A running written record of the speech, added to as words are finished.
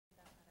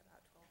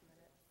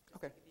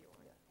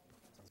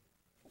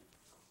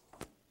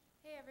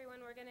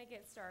everyone, we're going to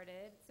get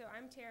started. So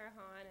I'm Tara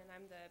Hahn, and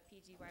I'm the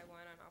PGY1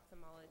 on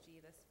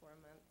ophthalmology this 4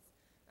 months.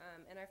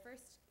 And our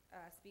first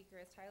speaker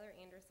is Tyler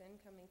Anderson,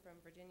 coming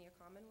from Virginia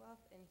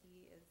Commonwealth, and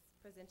he is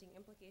presenting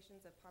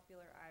implications of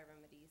popular eye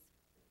remedies,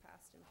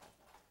 past and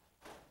present.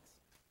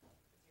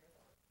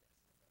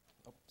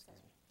 Oh, excuse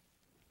me.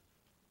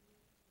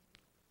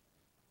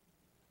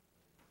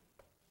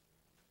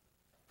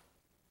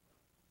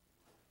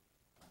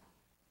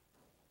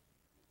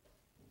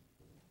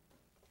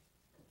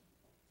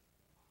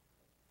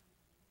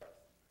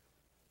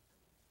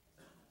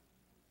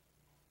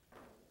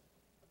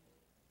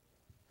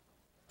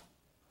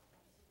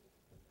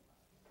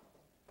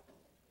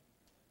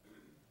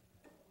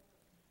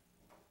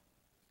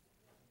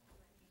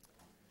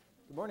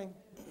 Good morning.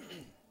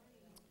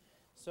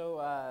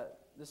 So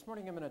this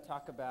morning I'm going to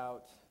talk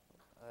about,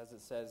 as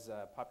it says,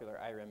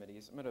 popular eye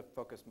remedies. I'm going to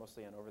focus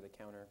mostly on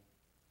over-the-counter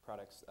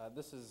products.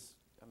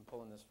 I'm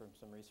pulling this from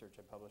some research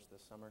I published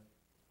this summer.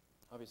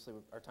 Obviously,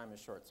 our time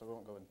is short, so we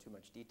won't go into too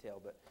much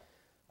detail, but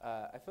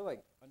I feel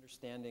like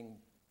understanding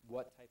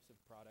what types of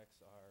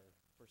products are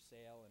for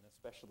sale and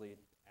especially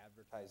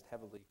advertised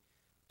heavily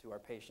to our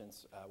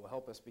patients will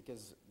help us,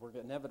 because we're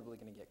inevitably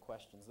going to get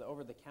questions. The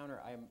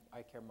over-the-counter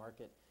eye care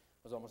market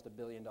was almost $1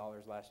 billion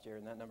last year,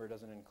 and that number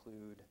doesn't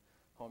include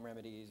home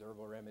remedies,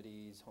 herbal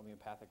remedies,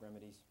 homeopathic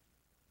remedies.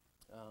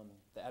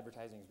 The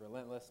advertising is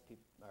relentless.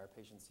 Our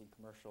patients see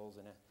commercials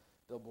and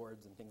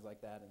billboards and things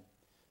like that, and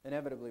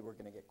inevitably we're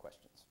going to get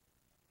questions.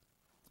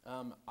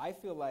 I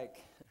feel like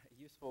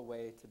a useful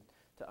way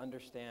to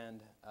understand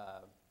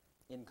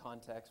in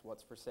context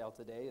what's for sale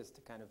today is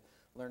to kind of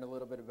learn a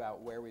little bit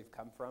about where we've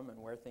come from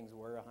and where things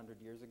were 100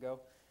 years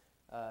ago.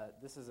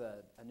 This is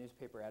a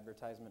newspaper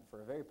advertisement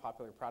for a very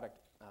popular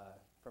product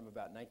from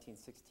about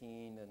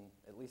 1916 and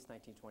at least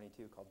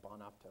 1922 called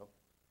Bonopto.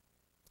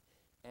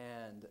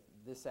 And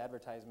this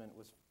advertisement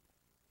was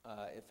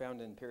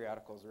found in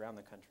periodicals around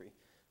the country,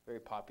 very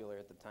popular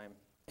at the time.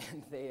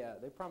 And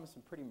they promised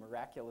some pretty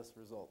miraculous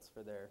results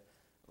for their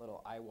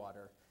little eye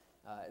water.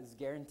 It's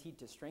guaranteed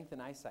to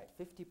strengthen eyesight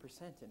 50%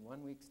 in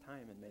 1 week's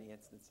time in many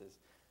instances.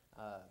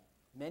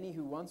 Many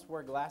who once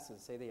wore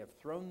glasses say they have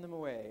thrown them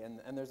away,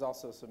 and there's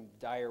also some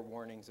dire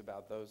warnings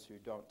about those who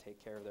don't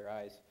take care of their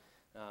eyes.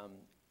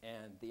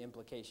 And the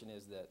implication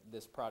is that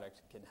this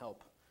product can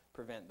help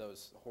prevent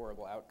those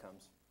horrible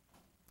outcomes.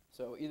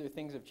 So either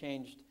things have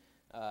changed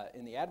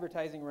in the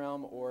advertising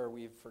realm, or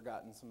we've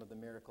forgotten some of the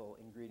miracle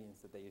ingredients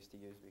that they used to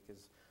use,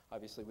 because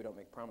obviously we don't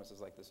make promises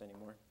like this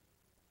anymore.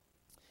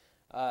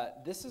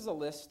 This is a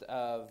list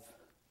of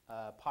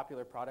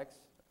popular products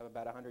of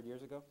about 100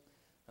 years ago.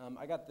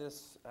 I got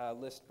this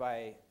list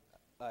by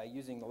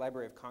using the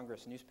Library of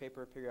Congress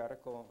newspaper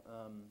periodical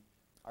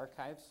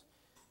archives.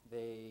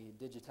 They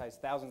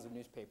digitized thousands of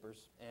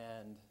newspapers,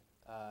 and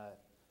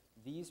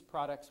these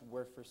products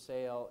were for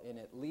sale in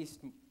at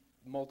least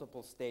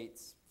multiple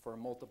states for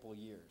multiple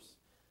years.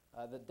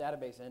 The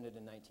database ended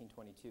in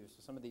 1922, so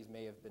some of these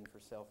may have been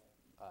for sale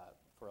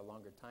for a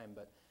longer time,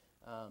 but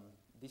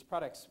these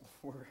products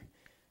were,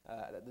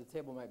 the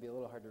table might be a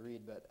little hard to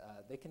read, but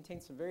they contain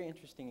some very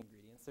interesting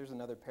ingredients. There's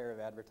another pair of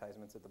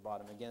advertisements at the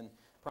bottom, again,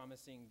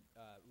 promising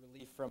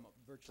relief from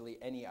virtually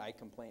any eye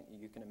complaint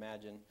you can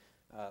imagine.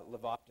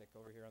 Levoptic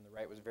over here on the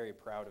right was very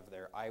proud of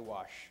their eye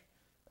wash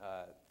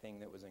thing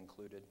that was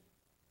included.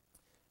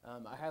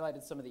 I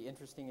highlighted some of the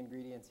interesting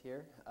ingredients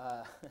here.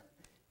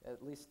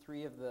 At least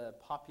 3 of the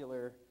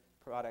popular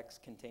products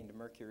contained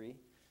mercury.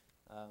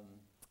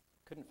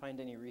 Couldn't find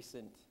any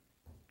recent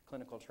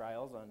clinical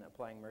trials on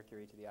applying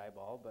mercury to the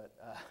eyeball, but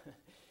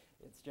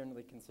it's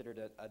generally considered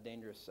a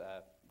dangerous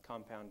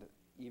compound,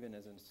 even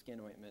as a skin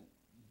ointment,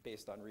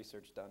 based on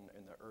research done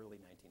in the early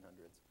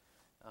 1900s.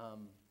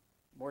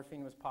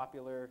 Morphine was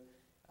popular.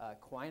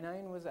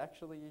 Quinine was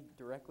actually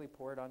directly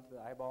poured onto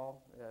the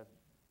eyeball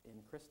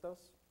in Christos.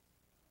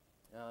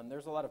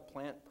 There's a lot of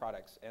plant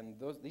products, and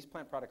these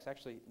plant products,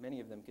 actually, many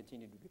of them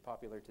continue to be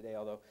popular today,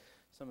 although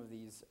some of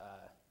these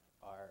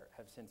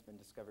have since been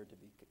discovered to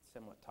be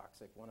somewhat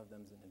toxic. One of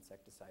them is an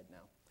insecticide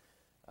now.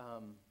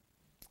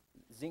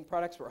 Zinc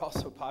products were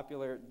also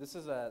popular. This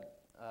is a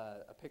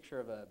picture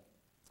of a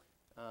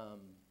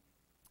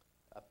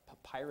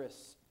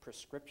papyrus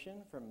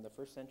prescription from the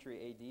 1st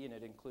century AD, and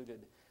it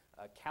included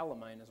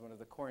calamine as one of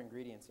the core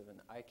ingredients of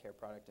an eye care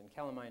product. And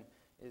calamine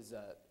is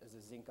a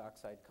zinc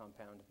oxide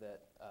compound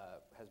that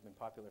has been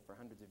popular for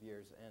hundreds of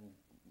years, and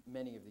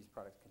many of these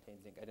products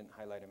contain zinc. I didn't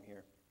highlight them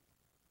here.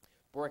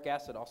 Boric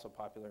acid, also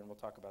popular, and we'll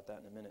talk about that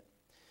in a minute.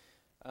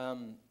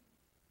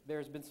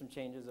 There's been some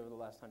changes over the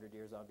last 100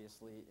 years,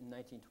 obviously. In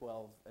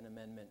 1912, an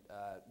amendment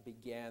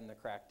began the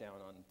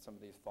crackdown on some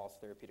of these false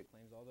therapeutic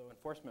claims, although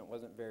enforcement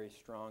wasn't very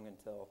strong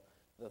until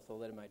the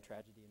thalidomide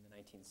tragedy in the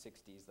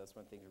 1960s. That's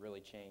when things really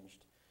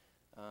changed.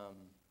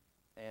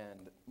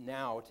 And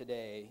now,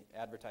 today,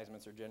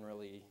 advertisements are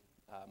generally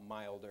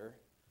milder.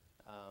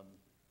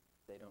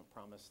 They don't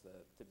promise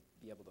to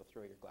be able to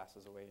throw your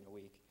glasses away in a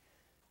week.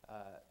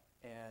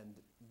 And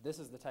this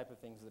is the type of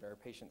things that our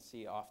patients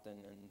see often,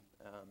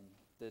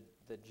 and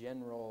the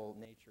general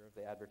nature of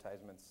the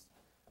advertisements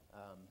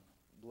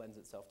lends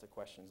itself to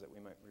questions that we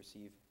might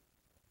receive.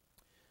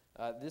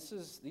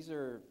 These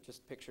are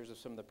just pictures of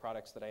some of the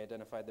products that I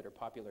identified that are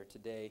popular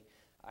today.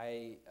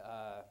 I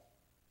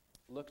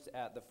looked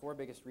at the 4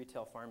 biggest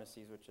retail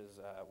pharmacies, which is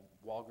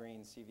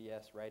Walgreens,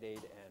 CVS, Rite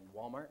Aid, and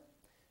Walmart,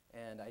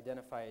 and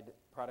identified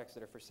products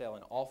that are for sale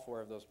in all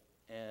 4 of those.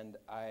 And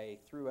I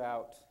threw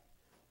out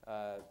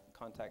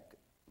contact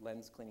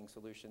lens cleaning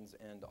solutions,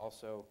 and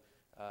also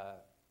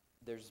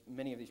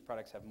many of these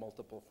products have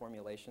multiple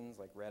formulations,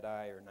 like red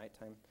eye or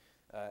nighttime.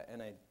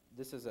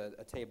 This is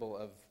a table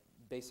of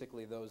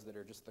basically those that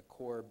are just the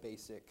core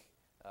basic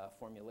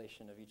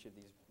formulation of each of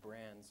these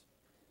brands.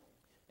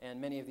 And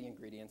many of the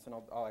ingredients, and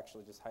I'll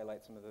actually just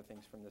highlight some of the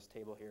things from this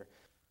table here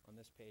on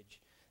this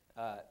page.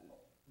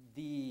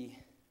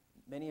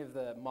 Many of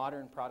the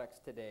modern products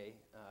today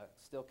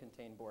still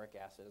contain boric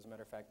acid. As a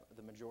matter of fact,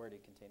 the majority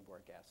contain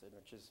boric acid,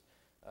 which is,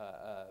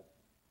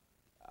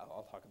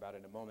 I'll talk about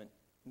in a moment.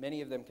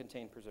 Many of them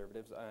contain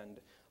preservatives, and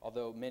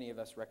although many of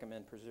us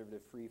recommend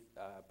preservative-free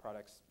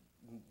products,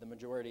 the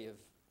majority of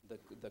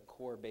the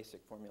core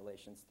basic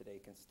formulations today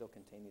can still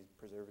contain these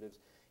preservatives,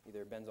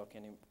 either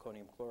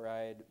benzalkonium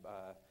chloride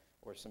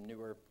or some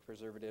newer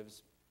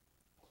preservatives.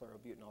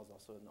 Chlorobutanol is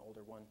also an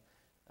older one.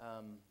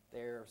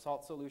 They're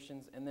salt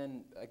solutions, and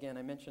then again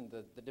I mentioned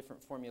the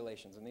different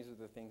formulations, and these are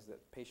the things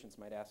that patients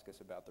might ask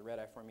us about. The red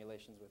eye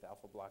formulations with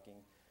alpha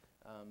blocking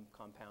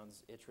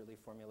compounds, itch relief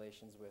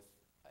formulations with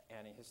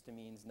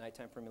antihistamines,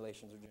 nighttime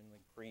formulations are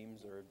generally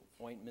creams or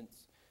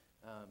ointments.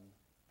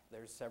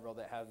 There's several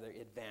that have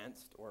the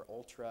advanced or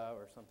ultra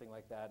or something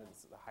like that.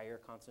 It's a higher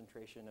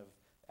concentration of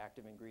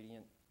active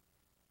ingredient.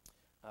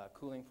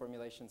 Cooling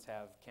formulations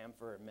have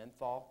camphor and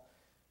menthol.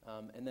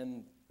 And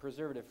then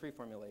preservative-free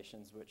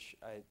formulations, which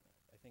I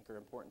think are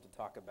important to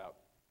talk about.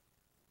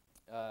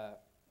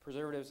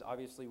 Preservatives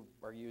obviously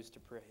are used to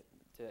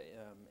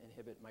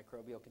inhibit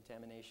microbial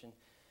contamination.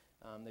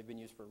 They've been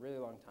used for a really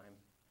long time.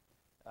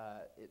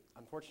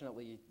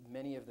 Unfortunately,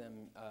 many of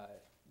them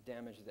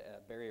damage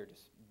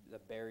the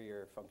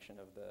barrier function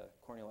of the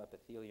corneal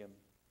epithelium,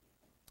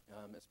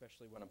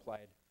 especially when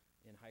applied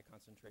in high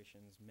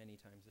concentrations many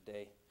times a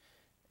day.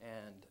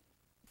 And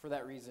for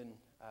that reason,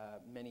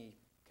 many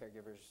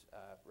caregivers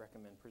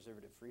recommend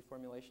preservative-free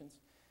formulations.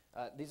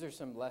 These are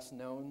some less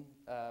known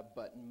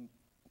but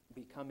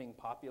becoming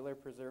popular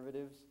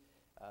preservatives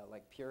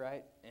like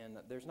Purite, and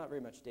there's not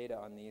very much data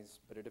on these,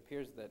 but it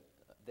appears that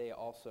they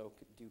also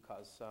do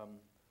cause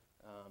some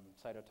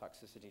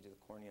cytotoxicity to the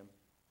corneum.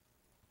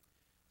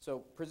 So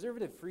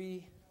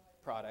preservative-free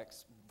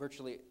products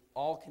virtually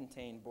all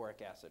contain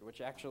boric acid,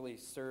 which actually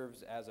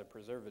serves as a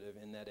preservative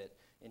in that it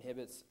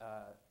inhibits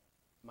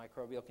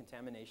microbial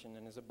contamination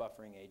and is a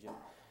buffering agent.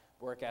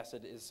 Boric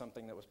acid is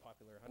something that was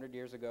popular 100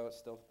 years ago. It's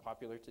still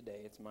popular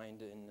today. It's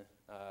mined in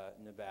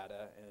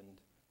Nevada,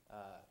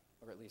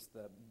 or at least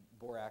the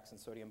borax and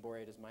sodium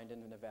borate is mined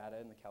in Nevada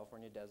in the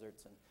California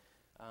deserts. And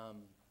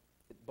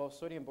both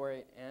sodium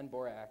borate and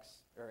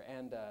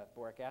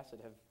boric acid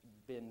have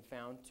been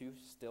found to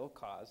still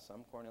cause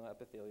some corneal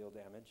epithelial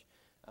damage,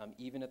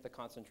 even at the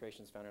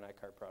concentrations found in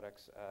iCar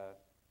products.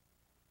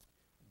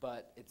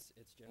 But it's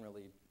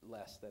generally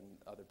less than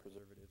other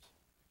preservatives.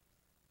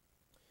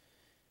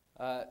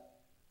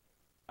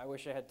 I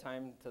wish I had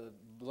time to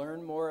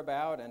learn more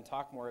about and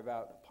talk more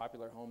about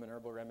popular home and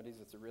herbal remedies.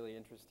 It's a really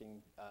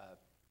interesting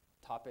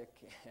topic,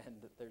 and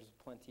there's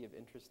plenty of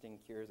interesting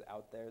cures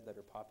out there that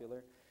are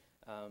popular.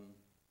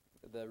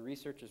 The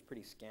research is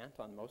pretty scant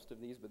on most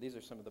of these, but these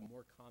are some of the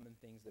more common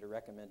things that are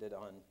recommended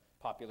on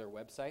popular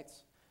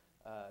websites.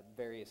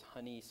 Various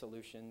honey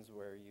solutions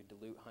where you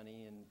dilute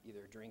honey and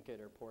either drink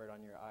it or pour it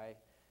on your eye.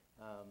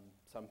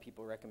 Some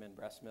people recommend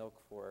breast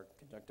milk for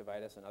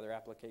conjunctivitis and other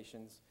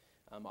applications.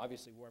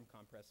 Obviously, warm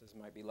compresses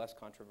might be less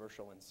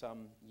controversial in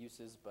some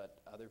uses,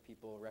 but other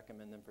people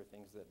recommend them for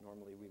things that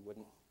normally we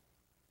wouldn't.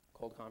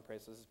 Cold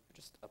compresses,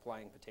 just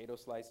applying potato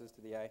slices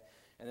to the eye.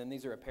 And then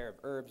these are a pair of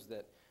herbs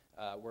that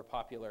were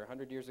popular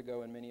 100 years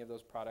ago, and many of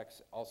those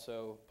products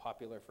also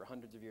popular for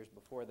hundreds of years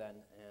before then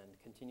and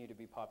continue to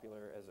be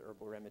popular as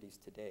herbal remedies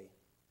today.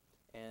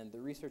 And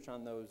the research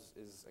on those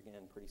is,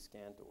 again, pretty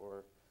scant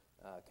or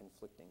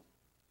conflicting.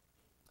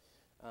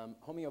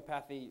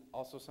 Homeopathy,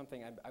 also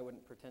something I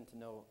wouldn't pretend to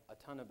know a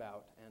ton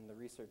about, and the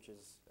research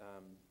is,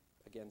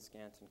 again,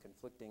 scant and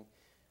conflicting.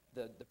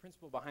 The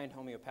principle behind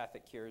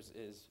homeopathic cures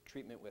is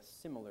treatment with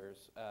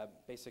similars,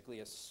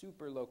 basically a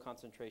super low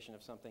concentration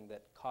of something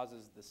that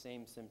causes the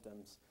same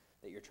symptoms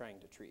that you're trying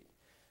to treat.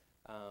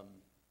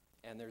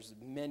 And there's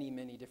many,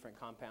 many different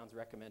compounds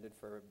recommended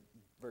for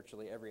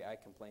virtually every eye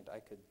complaint I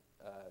could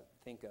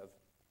think of.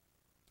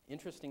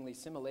 Interestingly,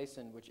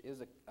 similacin, which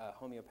is a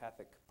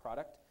homeopathic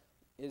product,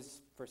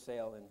 is for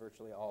sale in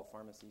virtually all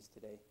pharmacies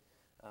today.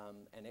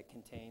 And it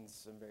contains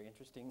some very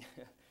interesting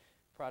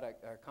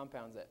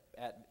compounds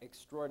at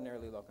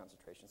extraordinarily low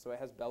concentration. So it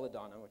has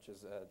belladonna, which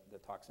is the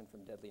toxin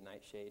from deadly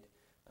nightshade,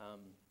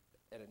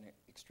 at an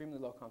extremely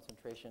low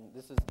concentration.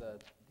 This is the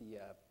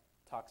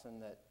toxin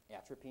that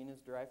atropine is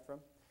derived from.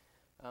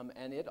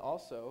 And it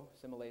also,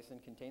 similacin,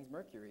 contains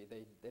mercury.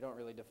 They don't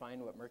really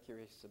define what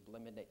mercurius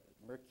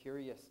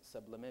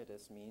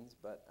sublimatus means,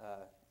 but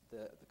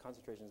the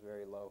concentration is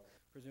very low,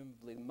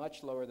 presumably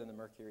much lower than the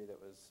mercury that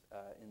was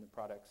in the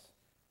products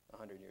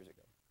 100 years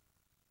ago.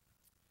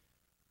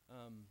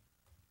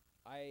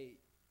 I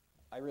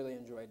really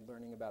enjoyed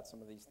learning about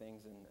some of these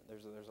things, and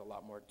there's a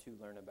lot more to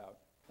learn about.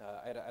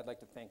 I'd like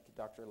to thank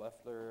Dr.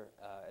 Leffler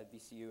at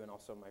VCU and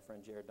also my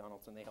friend Jared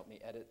Donaldson. They helped me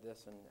edit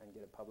this and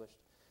get it published.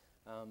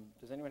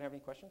 Does anyone have any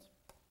questions?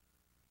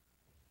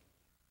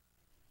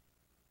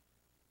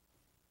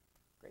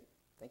 Great,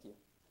 thank you.